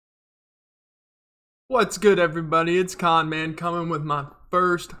What's good, everybody? It's Con Man coming with my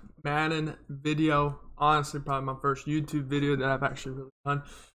first Madden video. Honestly, probably my first YouTube video that I've actually really done.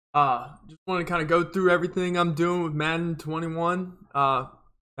 Just want to kind of go through everything I'm doing with Madden 21.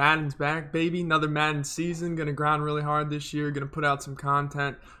 Madden's back, baby. Another Madden season. Gonna grind really hard this year. Gonna put out some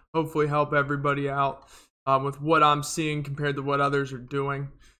content. Hopefully help everybody out with what I'm seeing compared to what others are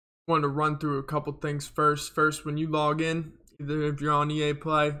doing. Wanted to run through a couple things first. First, when you log in, either if you're on EA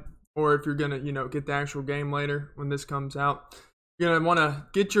Play, or if you're gonna, get the actual game later when this comes out, you're gonna want to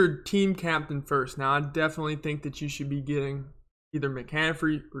get your team captain first. Now, I definitely think that you should be getting either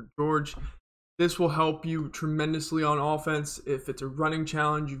McCaffrey or George. This will help you tremendously on offense. If it's a running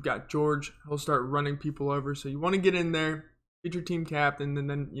challenge, you've got George. He'll start running people over. So you want to get in there, get your team captain, and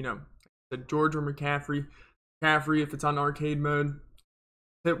then, the George or McCaffrey. McCaffrey, if it's on arcade mode,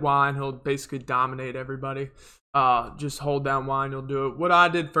 hit Y and he'll basically dominate everybody. Just hold down Y and you'll do it. What I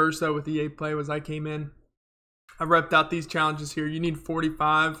did first, though, with EA Play was I came in, I repped out these challenges here. You need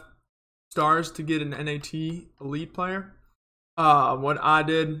 45 stars to get an NAT elite player. What I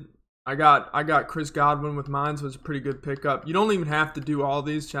did, I got Chris Godwin with mine, so it's a pretty good pickup. You don't even have to do all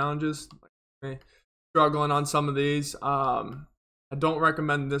these challenges. Like, struggling on some of these. I don't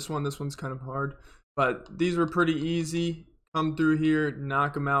recommend this one. This one's kind of hard, but these were pretty easy. Come through here,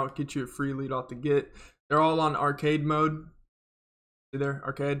 knock them out, get you a free lead off the get. They're all on arcade mode. See there,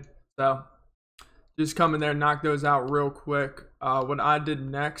 arcade. So just come in there, knock those out real quick. What I did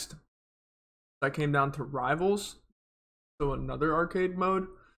next, I came down to Rivals. So another arcade mode.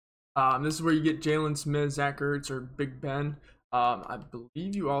 This is where you get Jalen Smith, Zach Ertz, or Big Ben. I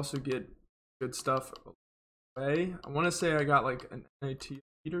believe you also get good stuff away. I want to say I got like an NAT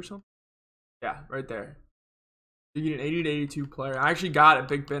or something. Yeah, right there. You get an 80 to 82 player. I actually got a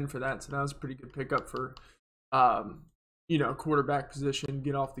Big Ben for that, so that was a pretty good pickup for, quarterback position.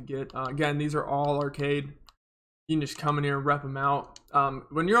 Get off the get. Again, these are all arcade. You can just come in here and rep them out.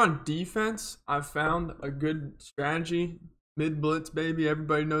 When you're on defense, I've found a good strategy. Mid blitz, baby.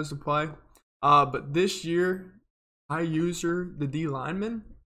 Everybody knows to play. But this year, I use the D lineman,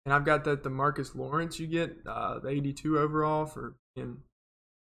 and I've got that DeMarcus Lawrence. You get the 82 overall for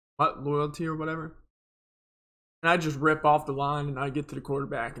loyalty or whatever. And I just rip off the line and I get to the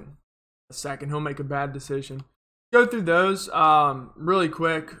quarterback in a second. He'll make a bad decision. Go through those really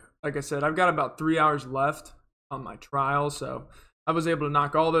quick. Like I said, I've got about 3 hours left on my trial, so I was able to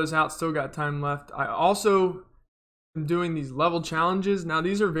knock all those out. Still got time left. I also am doing these level challenges. Now,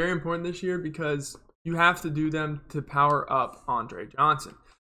 these are very important this year because you have to do them to power up Andre Johnson.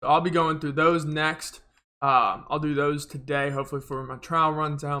 So I'll be going through those next. I'll do those today, hopefully, before my trial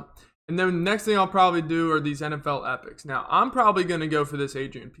runs out. And then the next thing I'll probably do are these NFL epics. Now, I'm probably going to go for this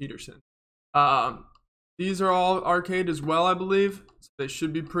Adrian Peterson. These are all arcade as well, I believe. So they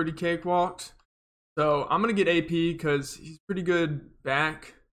should be pretty cakewalks. So I'm going to get AP because he's pretty good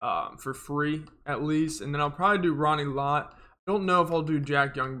back for free, at least. And then I'll probably do Ronnie Lott. I don't know if I'll do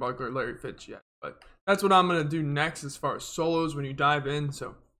Jack Youngbuck or Larry Fitz yet. But that's what I'm going to do next as far as solos when you dive in.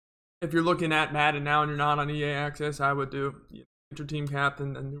 So if you're looking at Madden now and you're not on EA Access, I would do your team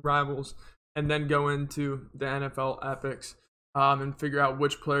captain and new Rivals, and then go into the NFL epics and figure out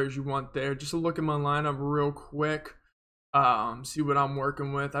which players you want there. Just to look at my lineup real quick, see what I'm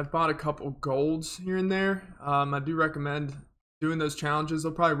working with. I've bought a couple golds here and there. I do recommend doing those challenges.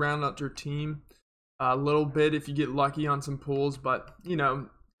 They'll probably round out your team a little bit if you get lucky on some pulls, but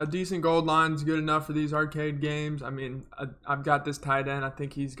a decent gold line is good enough for these arcade games. I mean, I've got this tight end. I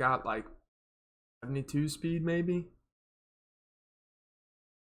think he's got like 72 speed maybe.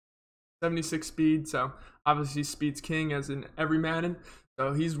 76 speed, so obviously speed's king as in every Madden.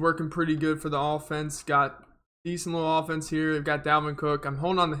 So he's working pretty good for the offense. Got decent little offense here. I've got Dalvin Cook. I'm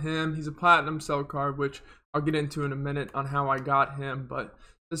holding on to him. He's a platinum sell card, which I'll get into in a minute on how I got him. But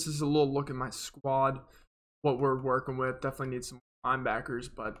this is a little look at my squad, what we're working with. Definitely need some linebackers,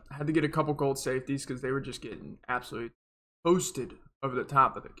 but I had to get a couple gold safeties because they were just getting absolutely posted over the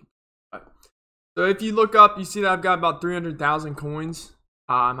top of it. So if you look up, you see that I've got about 300,000 coins.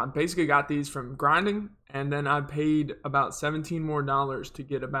 I basically got these from grinding, and then I paid about $17 more to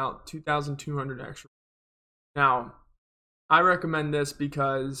get about 2,200 extra. Now, I recommend this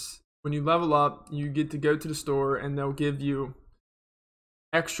because when you level up, you get to go to the store, and they'll give you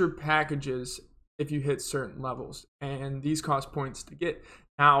extra packages if you hit certain levels, and these cost points to get.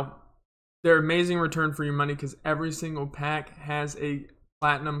 Now, they're amazing return for your money because every single pack has a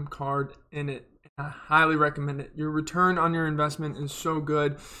platinum card in it. I highly recommend it. Your return on your investment is so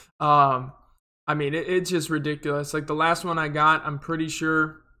good. I mean, it's just ridiculous. Like the last one I got, I'm pretty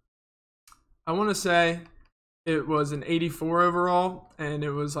sure, I want to say it was an 84 overall, and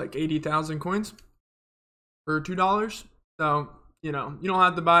it was like 80,000 coins. for $2. So, you know, you don't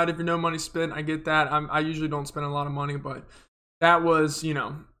have to buy it if you're no money spent. I get that. I usually don't spend a lot of money, but that was, you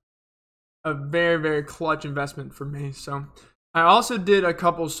know, a very, very clutch investment for me. So I also did a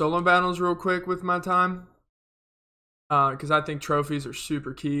couple solo battles real quick with my time, because I think trophies are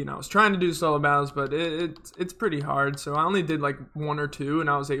super key. And I was trying to do solo battles, but it's pretty hard. So I only did like 1 or 2, and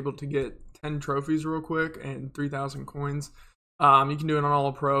I was able to get 10 trophies real quick and 3,000 coins. You can do it on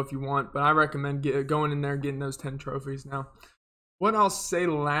All Pro if you want, but I recommend going in there and getting those 10 trophies. Now, what I'll say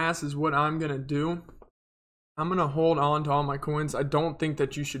last is what I'm going to do. I'm going to hold on to all my coins. I don't think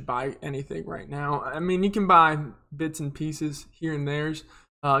that you should buy anything right now. I mean, you can buy bits and pieces here and there's,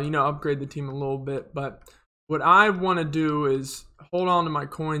 you know, upgrade the team a little bit. But what I want to do is hold on to my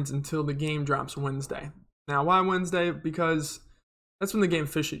coins until the game drops Wednesday. Now, why Wednesday? Because that's when the game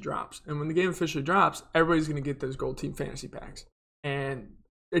officially drops. And when the game officially drops, everybody's going to get those gold team fantasy packs. And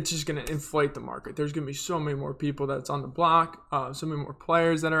it's just going to inflate the market. There's going to be so many more people that's on the block, so many more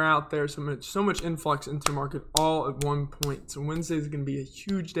players that are out there, so much influx into the market all at one point. So Wednesday is going to be a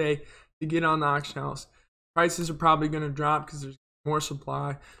huge day to get on the auction house. Prices are probably going to drop because there's more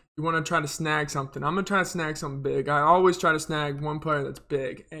supply. You want to try to snag something. I'm going to try to snag something big. I always try to snag one player that's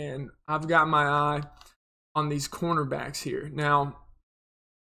big, and I've got my eye on these cornerbacks here. Now,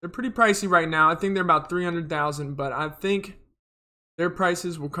 they're pretty pricey right now. I think they're about 300,000, but I think their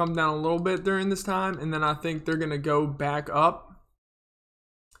prices will come down a little bit during this time, and then I think they're going to go back up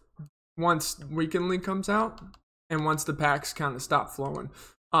once Weekend League comes out and once the packs kind of stop flowing.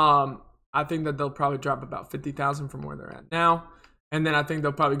 I think that they'll probably drop about 50,000 from where they're at now, and then I think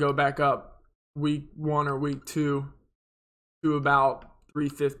they'll probably go back up week 1 or week 2 to about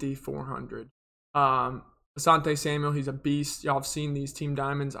 350, 400. Asante Samuel, he's a beast. Y'all have seen these team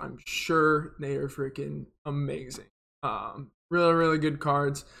diamonds. I'm sure they are freaking amazing. Really, really good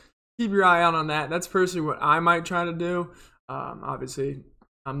cards. Keep your eye out on that. That's personally what I might try to do. Obviously,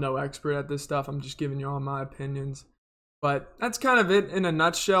 I'm no expert at this stuff. I'm just giving you all my opinions. But that's kind of it in a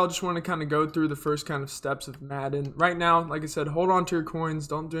nutshell. Just want to kind of go through the first kind of steps of Madden. Right now, like I said, hold on to your coins.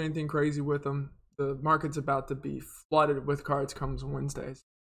 Don't do anything crazy with them. The market's about to be flooded with cards comes Wednesdays.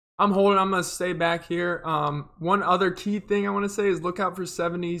 I'm holding. I'm going to stay back here. One other key thing I want to say is look out for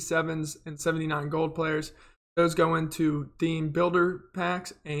 77s and 79 gold players. Those go into theme builder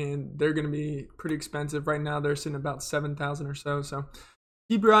packs, and they're going to be pretty expensive. Right now, they're sitting about 7,000 or so. So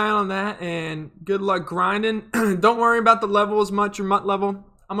keep your eye on that, and good luck grinding. Don't worry about the level as much, your MUT level.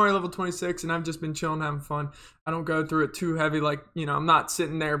 I'm already level 26, and I've just been chilling, having fun. I don't go through it too heavy. Like, you know, I'm not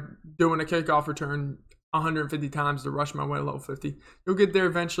sitting there doing a kickoff return 150 times to rush my way to level 50. You'll get there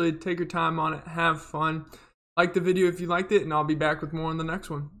eventually. Take your time on it. Have fun. Like the video if you liked it, and I'll be back with more on the next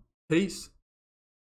one. Peace.